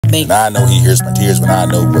make. And I know he hears my tears when I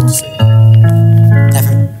know what to say.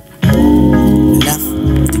 Never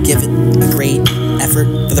enough to give it a great effort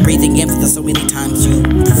for the breathing in, for the so many times you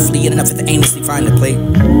flee it enough for the aimlessly find a place.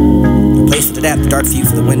 A place for the depth, the dark view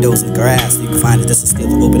for the windows and the grass. You can find that this is still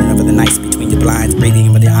the opening up of the nights between your blinds, breathing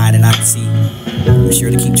in with the eye that I can see. Be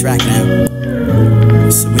sure to keep track now.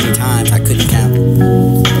 So many times I couldn't count.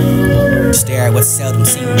 Stare at what's seldom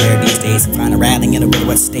seen rare these days, and find a rattling in a bit of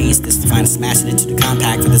what stays. This to find a smashing it into the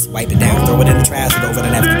compact for this, wipe it down, throw it in the trash, and over the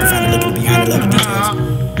never you can find it looking behind the love of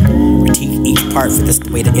details. Critique each part for this,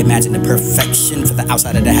 the way to imagine the perfection for the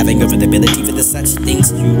outside of the having over the ability for the such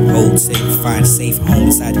things you hold safe, find a safe home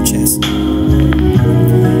inside your chest.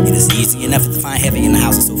 It is easy enough to find heavy in the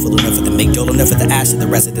house, is so full enough for the make, dull enough for the ash of the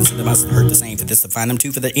residents, and the must hurt the same for this to find them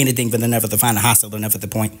too, for the anything for the never to find a hostile enough at the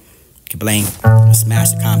point. You can blame,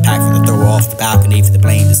 smash the compact for the throw off the balcony for the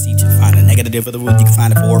blame, deceit you find a negative for the wood, you can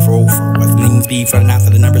find a for what things be for not for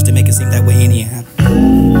the numbers to make it seem that way anyhow.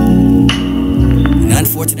 And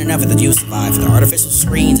unfortunate enough that you survive for the artificial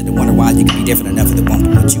screens and the wonder why you can be different enough for the won't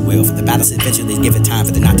what you will for the battles eventually give it time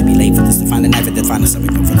for the not to be late for this to find a knife to find a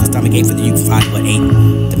stomach for the stomach ache for the you can find what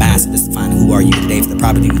ain't the master this to find who are you today for the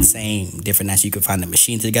probably the same different as you can find the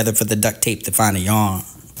machine together for the duct tape to find a yarn.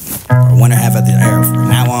 Or wonder have the air from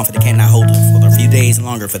now on for the cannot hold it for a few days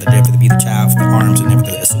longer for the dead for the be the child for the arms and never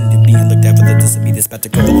to assume to be looked at for the this to be the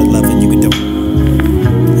spectacle for the love that you can do.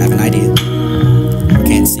 Have an idea. Or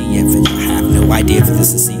can't see yet for you have no idea for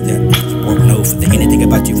this to see that you won't know for the anything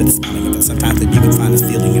about you for the smelling of it. Sometimes that you can find this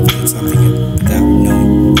feeling of it, something without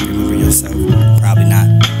knowing. Remember yourself. Probably not.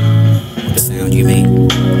 Or the sound you made.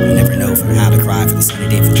 You never know for how to cry for the sunny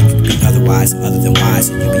day for you could be otherwise other than wise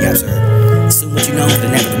and you'll be absurd. Assume what you know for the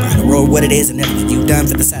never to mind the world what it is and never that you've done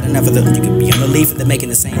for the sad enough of the you could be on the leaf for the making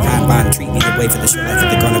the same kind bond treat me the way for the short life for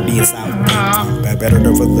the gonna be inside better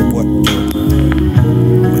for the what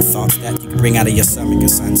thoughts that you can bring out of your stomach or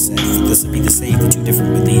sunset for this would be the same for two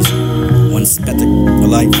different beliefs. One spectacle of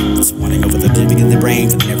life just wanting over the brain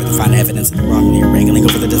for the never to find evidence of the wrong you're wrangling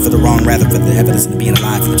over the for the wrong rather for the evidence of being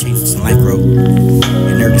alive for the changes in life growth.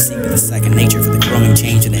 Your nerve to see with the second nature for the growing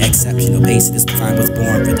change and the exceptional pace of this to find what's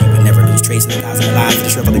born for you would never lose trace of the thousand alive for the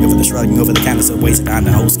shriveling over the shrugging over the canvas of wasted on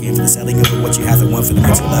the whole skin for the selling over what you have and one for the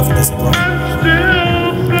mental love for this growing.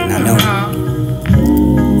 Not knowing.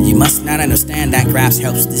 You must not understand that grasp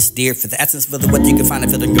helps this steer for the essence for the what you can find a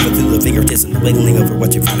feeling over through the fingertips and the wiggling over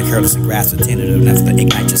what you find a careless and grasp the tentative enough to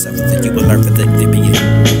ignite yourself that you will learn for the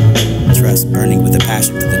be trust burning with the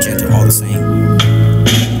passion for the gentle all the same.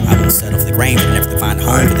 I won't settle for the grain for never to find a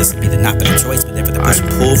home for this to be the not but the choice but then for the push and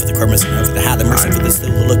pull for the currents and for the how the mercy for the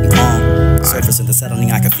still looking calm surface and the settling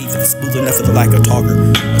like a feet for the smooth enough for the like a talker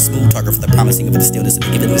a smooth talker for the promising of the stillness and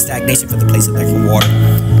giving the stagnation for the place of like water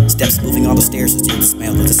steps moving all the stairs to still the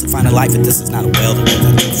smell but this to find a life and this is not a well to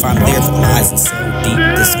find there for the lies and so deep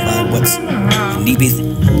this to find what's knee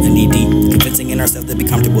deep convincing in ourselves to be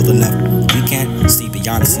comfortable enough we can't see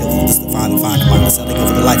beyond the ceiling this to find the mind selling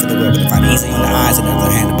over the life of the world but to find easy on the eyes and the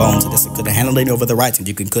other hand the bones and this could have handled it over the rights and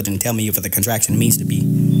you couldn't tell me if the contraction means to be.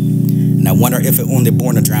 And I wonder if it only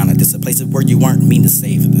born to drown. This is a place where you weren't mean to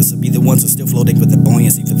save. This will be the ones who are still floating with the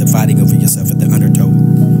buoyancy for the fighting over yourself at the undertow.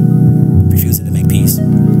 Refusing to make peace.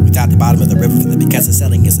 Without the bottom of the river for the because of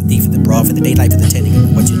selling is a thief for the broad for the daylight for the tending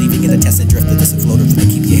of what you're leaving in the tested drift for this a floater for the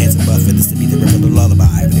keep your heads above for this to be the river the lullaby.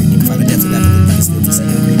 But you can find a depth of that you can still to see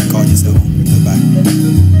and agree to call yourself home for goodbye.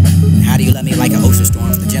 And how do you let me like an ocean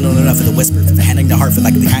storm for the gentle enough for the whisper for the handling the heart for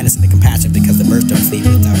like the kindness and the compassion because the birds don't sleep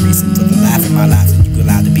without reason for the laugh in my life that you can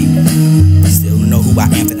allow to be. Still don't know who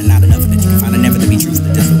I am for the not enough and that you can find a never to be true for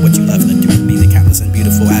the different what you love and to be the countless and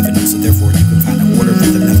beautiful avenues so therefore you can find an order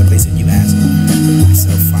for another place that you ask.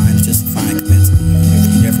 Myself fine, just fine, convinced.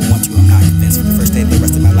 If you never want to, I'm not convinced. For the first day of the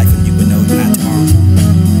rest of my life and you would know not tomorrow.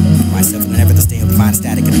 Myself and never to stay on divine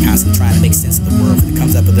static and constantly trying to make sense of the world. For it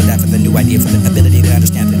comes up with the depth of the new idea for the ability to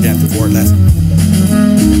understand the depth of or less.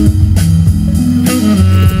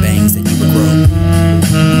 The bangs that you would grow.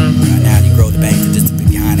 Now you grow the bangs to just be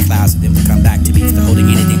behind the clouds and then will come back to be for the holding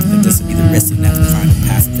anything for the just to be the rest and that's the final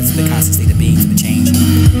passive. It's the constant state of being for the change.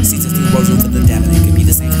 Seasons through erosion for the damage. It could be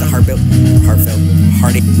the same for the heartfelt,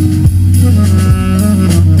 heartache.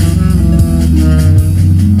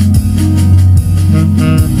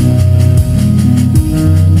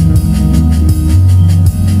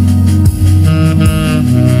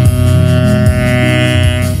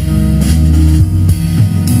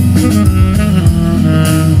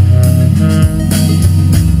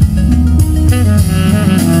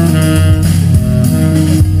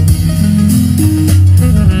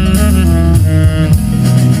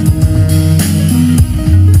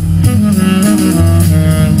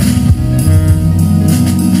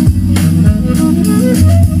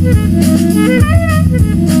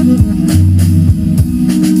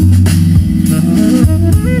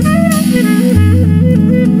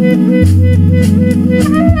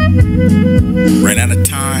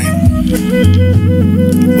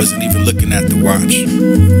 Wasn't even looking at the watch.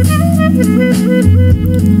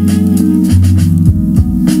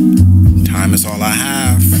 Time is all I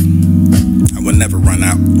have. I will never run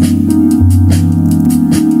out.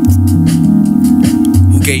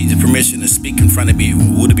 Who gave you the permission to speak in front of me?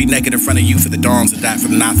 Would it be naked in front of you for the dawns to die, for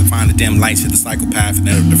the night to find the dim lights, for the psychopath and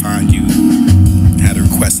never to find you? Had a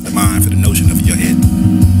request of the mind for the notion of your head.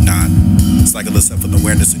 Not cycle of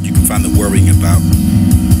self-awareness that you can find the worrying about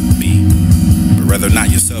me, but rather not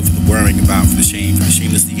yourself for the worrying about, for the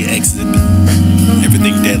shamelessly you exit.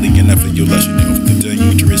 Everything deadly enough for your lusting over the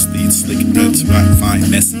dangerously slick nuts, fine,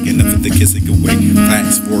 messy enough for the kissing away.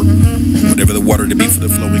 Fast forward, whatever the water to be for the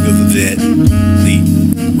flowing of the dead. Lead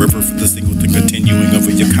river for the single thing continuing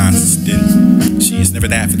over your constant. She is never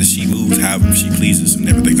that for the she moves, however she pleases, and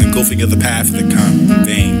never the engulfing of the path for the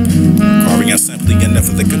conveying. Carving out simply enough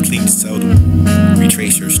for the complete seldom.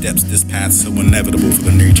 Retrace your steps, this path so inevitable for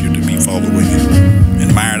the nature to be following. And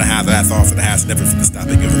admire the how that I thought for the house, never for the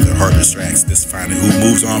stopping of the heart distracts. This finding who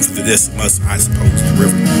moves on for the this must, I suppose, the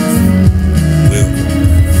river will.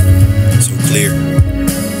 So clear,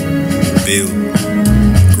 build,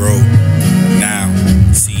 grow, now,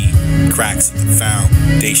 see, cracks at the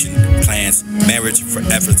foundation, plans, marriage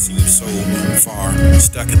forever seems so far,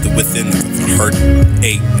 stuck at the within of the heart,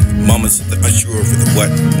 ache, moments of the unsure of the what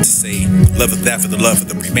to say, love of that for the love of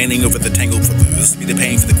the remaining over the tangle for the this be the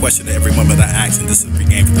pain for the question of every moment I ask, and this is the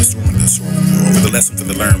game for the storm and the storm, over the lesson for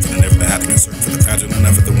the learn, for the never that had to concern, for the fragile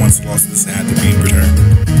enough of the once lost, this had to be returned.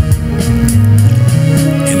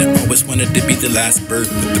 And I always wanted to be the last bird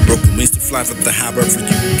with the broken wings to fly for the however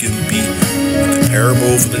you can be. The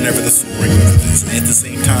parable for the never the soaring, and at the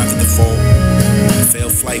same time for the fall. The fail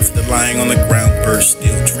flight for the lying on the ground, burst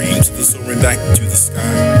still dreams of the soaring back to the sky.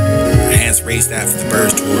 Hands raised after the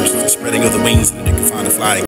birds towards the spreading of the wings, and you can find a fly.